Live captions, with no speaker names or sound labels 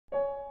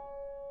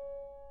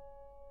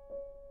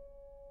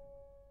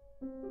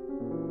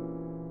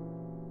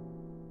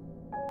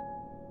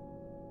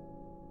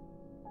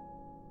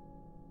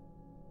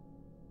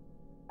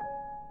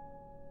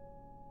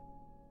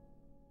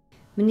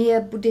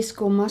Meneer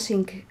Bodisco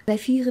Massink, wij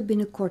vieren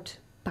binnenkort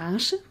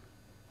Pasen.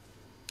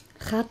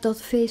 Gaat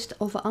dat feest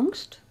over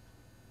angst?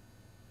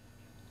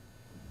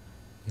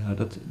 Ja,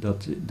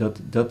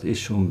 dat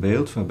is zo'n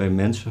beeld waarbij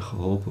mensen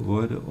geholpen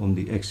worden om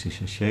die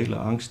existentiële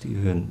angst die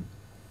hun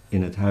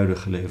in het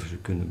huidige leven ze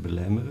kunnen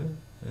belemmeren,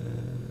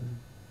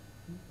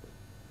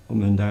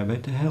 om hun daarbij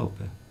te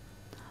helpen.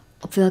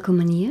 Op welke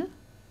manier?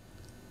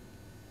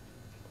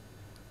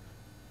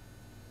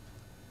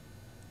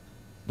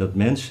 Dat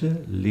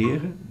mensen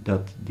leren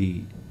dat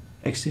die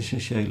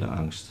existentiële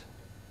angst,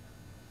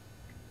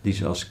 die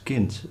ze als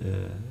kind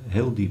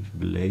heel diep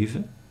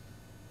beleven.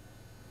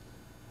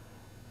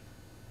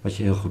 Wat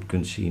je heel goed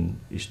kunt zien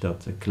is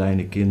dat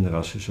kleine kinderen,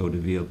 als ze zo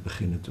de wereld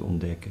beginnen te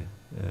ontdekken,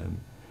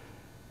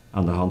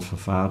 aan de hand van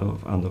vader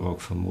of aan de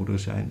rok van moeder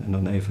zijn en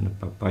dan even een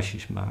paar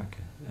pasjes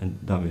maken en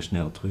dan weer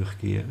snel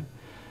terugkeren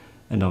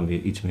en dan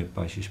weer iets meer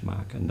pasjes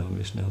maken en dan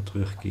weer snel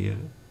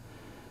terugkeren.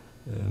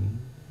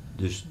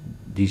 Dus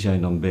die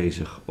zijn dan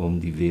bezig om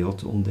die wereld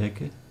te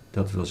ontdekken.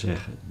 Dat wil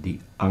zeggen, die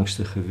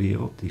angstige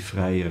wereld, die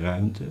vrije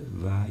ruimte,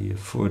 waar je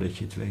voordat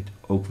je het weet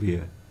ook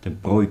weer ten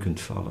prooi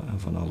kunt vallen aan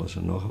van alles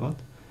en nog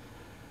wat.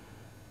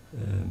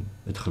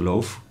 Het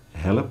geloof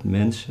helpt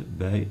mensen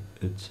bij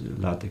het,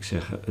 laat ik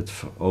zeggen, het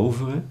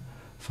veroveren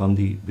van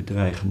die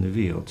bedreigende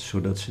wereld,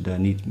 zodat ze daar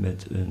niet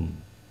met een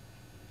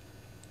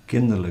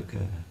kinderlijke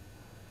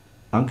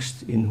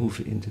angst in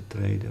hoeven in te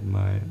treden,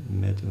 maar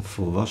met een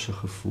volwassen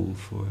gevoel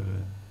voor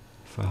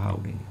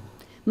verhoudingen.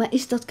 Maar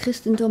is dat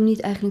christendom niet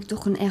eigenlijk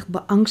toch een erg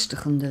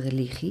beangstigende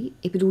religie?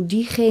 Ik bedoel,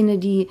 diegene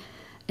die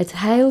het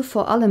heil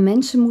voor alle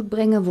mensen moet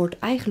brengen, wordt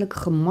eigenlijk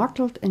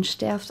gemarteld en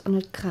sterft aan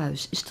het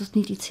kruis. Is dat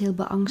niet iets heel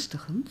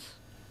beangstigends?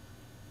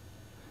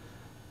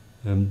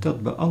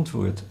 Dat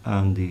beantwoordt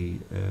aan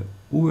die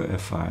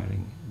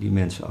oerervaring die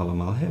mensen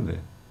allemaal hebben.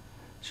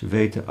 Ze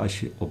weten als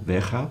je op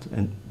weg gaat,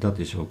 en dat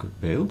is ook het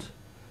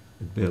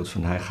beeld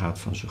van hij gaat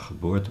van zijn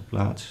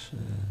geboorteplaats,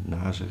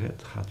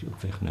 Nazareth, gaat hij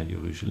op weg naar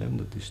Jeruzalem,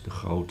 dat is de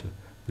grote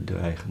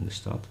bedreigende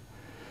stad.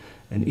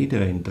 En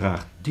iedereen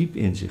draagt diep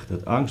in zich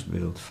dat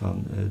angstbeeld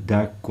van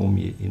daar kom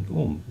je in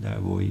om,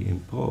 daar word je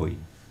in prooi.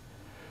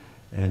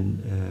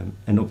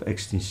 En op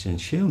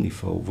existentieel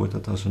niveau wordt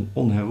dat als een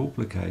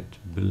onherroepelijkheid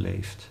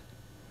beleefd.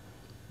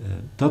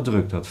 Dat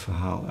drukt dat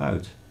verhaal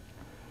uit.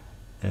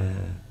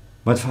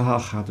 Maar het verhaal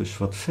gaat dus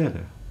wat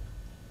verder.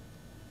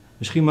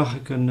 Misschien mag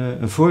ik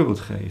een voorbeeld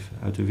geven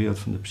uit de wereld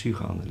van de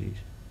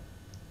psychoanalyse.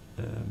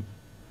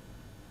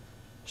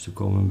 Dus we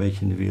komen een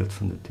beetje in de wereld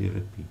van de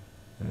therapie.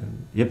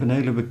 Je hebt een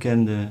hele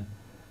bekende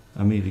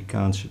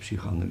Amerikaanse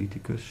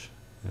psychoanalyticus.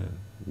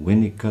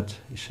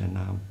 Winnicott is zijn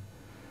naam.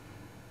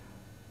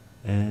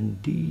 En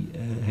die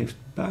heeft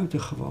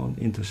buitengewoon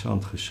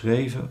interessant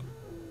geschreven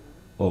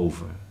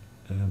over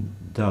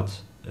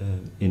dat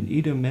in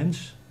ieder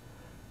mens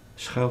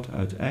schuilt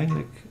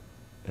uiteindelijk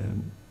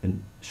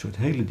een soort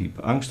hele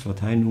diepe angst, wat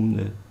hij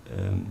noemde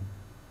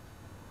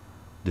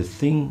the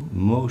thing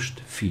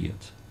most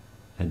feared.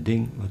 Het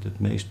ding wat het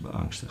meest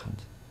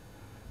beangstigend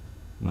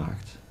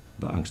maakt,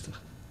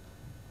 beangstigt.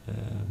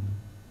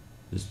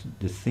 Dus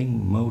the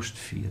thing most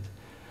feared.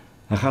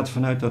 Hij gaat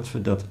ervan uit dat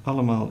we dat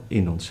allemaal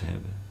in ons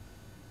hebben.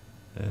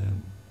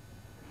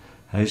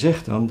 Hij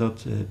zegt dan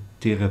dat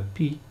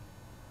therapie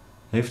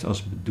heeft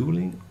als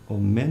bedoeling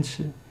om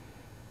mensen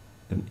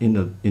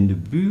in de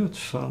buurt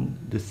van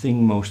the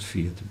thing most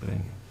feared te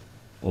brengen.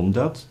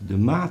 Omdat de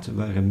mate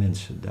waarin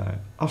mensen daar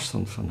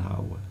afstand van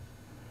houden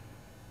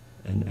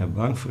en er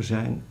bang voor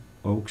zijn,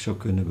 ook zou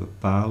kunnen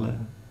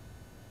bepalen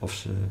of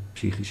ze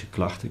psychische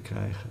klachten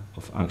krijgen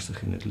of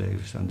angstig in het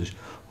leven staan. Dus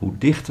hoe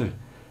dichter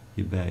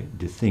je bij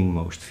the thing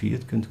most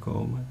feared kunt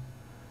komen,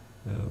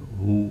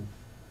 hoe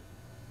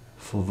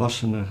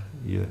volwassener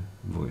je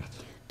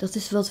wordt. Dat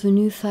is wat we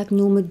nu vaak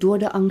noemen door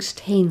de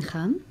angst heen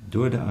gaan?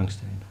 Door de angst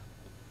heen.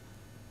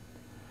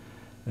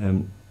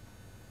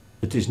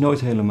 Het is nooit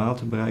helemaal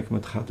te bereiken,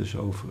 maar het gaat dus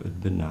over het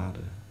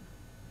benaderen.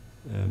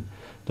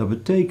 Dat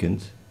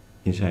betekent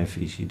in zijn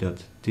visie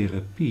dat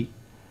therapie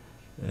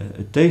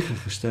het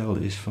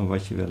tegengestelde is van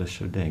wat je wel eens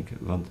zou denken.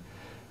 Want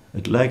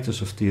het lijkt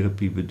alsof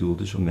therapie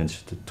bedoeld is om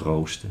mensen te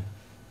troosten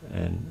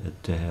en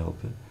te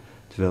helpen.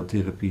 Terwijl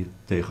therapie het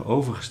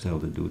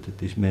tegenovergestelde doet.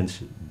 Het is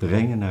mensen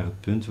brengen naar het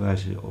punt waar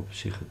ze op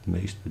zich het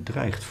meest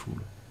bedreigd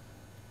voelen.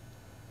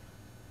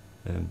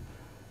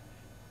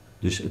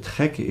 Dus het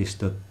gekke is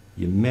dat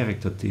je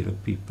merkt dat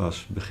therapie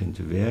pas begint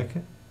te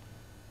werken.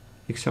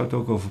 Ik zou het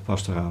ook over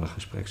pastorale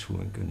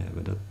gespreksvoering kunnen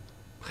hebben. Dat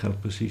geldt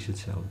precies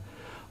hetzelfde.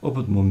 Op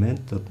het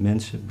moment dat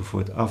mensen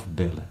bijvoorbeeld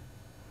afbellen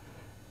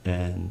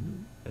en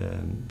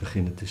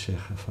beginnen te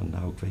zeggen van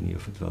nou, ik weet niet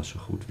of het wel zo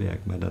goed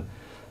werkt, maar dan,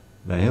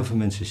 bij heel veel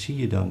mensen zie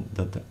je dan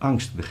dat de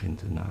angst begint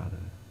te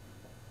naderen.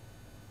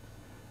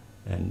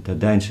 En daar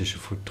deinzen ze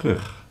voor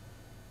terug.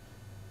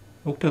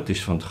 Ook dat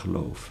is van het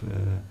geloof.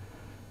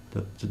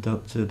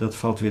 Dat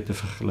valt weer te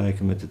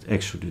vergelijken met het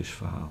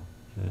Exodus-verhaal.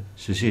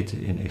 Ze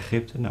zitten in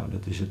Egypte, nou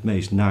dat is het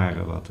meest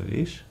nare wat er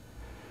is.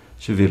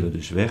 Ze willen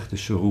dus weg,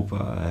 dus ze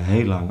roepen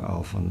heel lang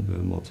al van we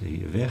moeten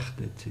hier weg,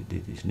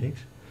 dit is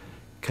niks.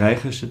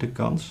 Krijgen ze de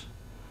kans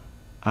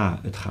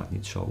het gaat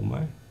niet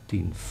zomaar.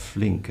 10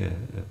 flinke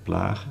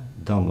plagen.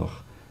 Dan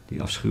nog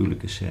die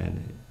afschuwelijke scène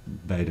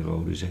bij de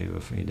Rode Zee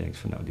waarvan je denkt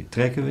van nou, die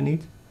trekken we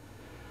niet.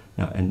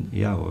 Nou, en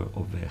ja hoor,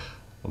 op weg.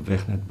 Op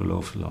weg naar het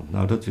beloofde land.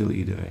 Nou, dat wil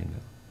iedereen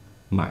wel.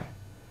 Maar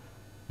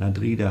na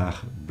 3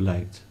 dagen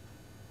blijkt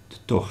de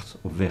tocht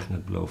op weg naar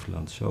het beloofde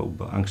land zo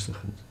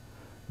beangstigend.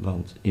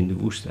 Want in de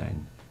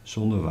woestijn,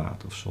 zonder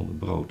water of zonder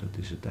brood, dat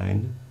is het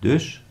einde.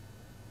 Dus,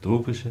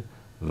 roepen ze,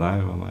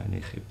 waren we maar in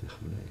Egypte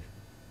gebleven.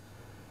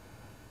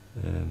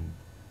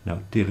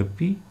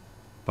 Therapie,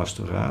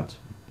 pastoraat,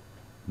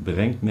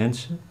 brengt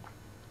mensen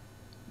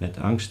met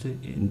angsten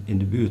in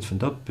de buurt van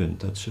dat punt.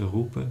 Dat ze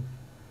roepen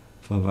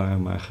van waar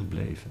maar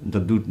gebleven.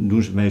 Dat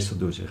doen ze meestal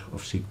door zich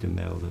of ziek te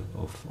melden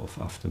of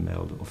af te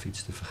melden of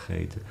iets te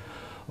vergeten.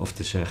 Of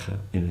te zeggen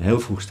in een heel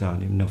vroeg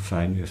stadium, nou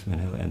fijn, u heeft me een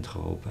heel eind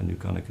geholpen en nu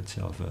kan ik het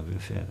zelf wel weer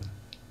verder.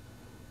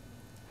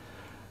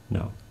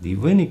 Nou, die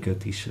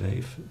Winnicott die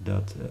schreef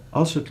dat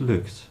als het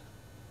lukt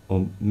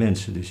om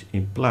mensen dus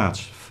in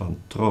plaats van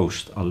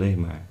troost alleen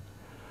maar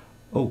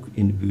ook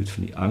in de buurt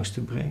van die angst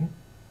te brengen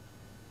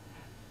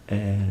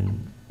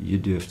en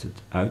je durft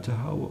het uit te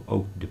houden,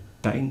 ook de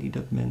pijn die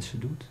dat mensen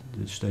doet,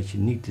 dus dat je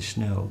niet te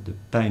snel de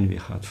pijn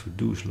weer gaat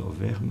verdoezelen of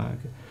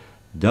wegmaken,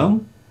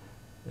 dan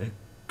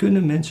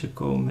kunnen mensen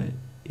komen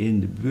in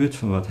de buurt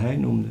van wat hij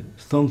noemde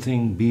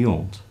something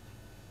beyond,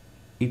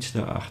 iets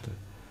daarachter.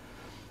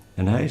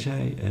 En hij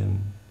zei,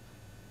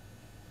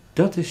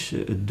 dat is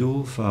het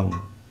doel van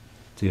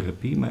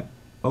therapie, maar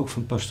ook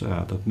van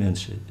pastoraat, dat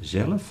mensen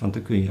zelf, want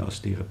dan kun je als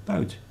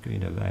therapeut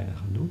daar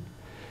weinig aan doen,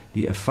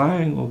 die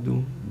ervaring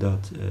opdoen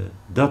dat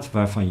dat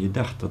waarvan je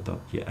dacht dat dat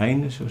je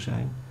einde zou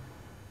zijn,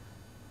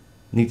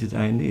 niet het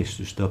einde is,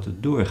 dus dat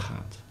het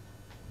doorgaat.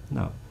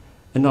 Nou,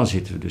 en dan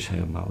zitten we dus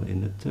helemaal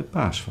in het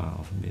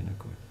paasverhaal van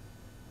binnenkort.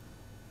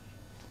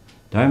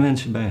 Daar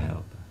mensen bij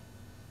helpen.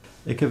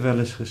 Ik heb wel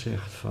eens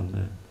gezegd van,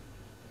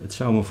 het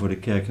zou me voor de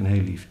kerk een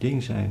heel lief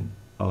ding zijn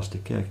als de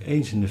kerk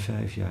eens in de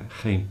 5 jaar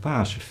geen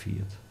Pasen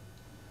viert.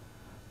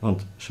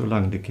 Want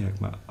zolang de kerk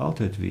maar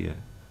altijd weer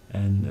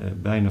en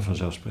bijna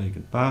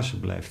vanzelfsprekend Pasen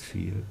blijft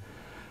vieren,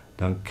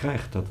 dan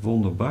krijgt dat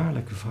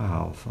wonderbaarlijke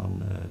verhaal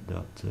van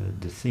dat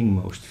the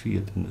thing most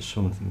feared and the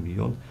something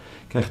beyond,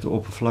 krijgt de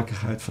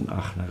oppervlakkigheid van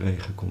ach, naar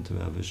regen komt er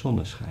wel weer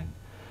zonneschijn.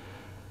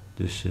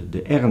 Dus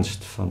de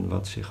ernst van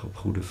wat zich op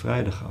Goede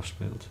Vrijdag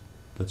afspeelt,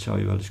 dat zou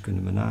je wel eens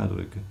kunnen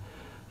benadrukken,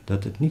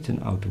 dat het niet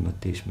een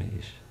automatisme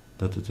is,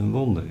 dat het een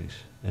wonder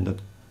is. En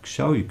dat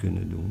zou je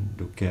kunnen doen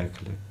door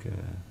kerkelijk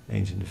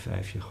eens in de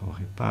 5 jaar gewoon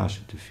geen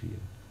Pasen te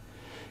vieren.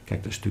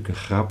 Kijk, dat is natuurlijk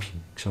een grapje,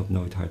 ik zal het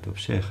nooit hardop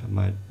zeggen,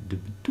 maar de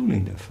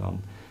bedoeling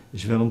daarvan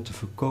is wel om te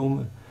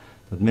voorkomen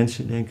dat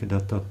mensen denken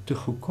dat dat te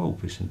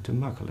goedkoop is en te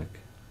makkelijk.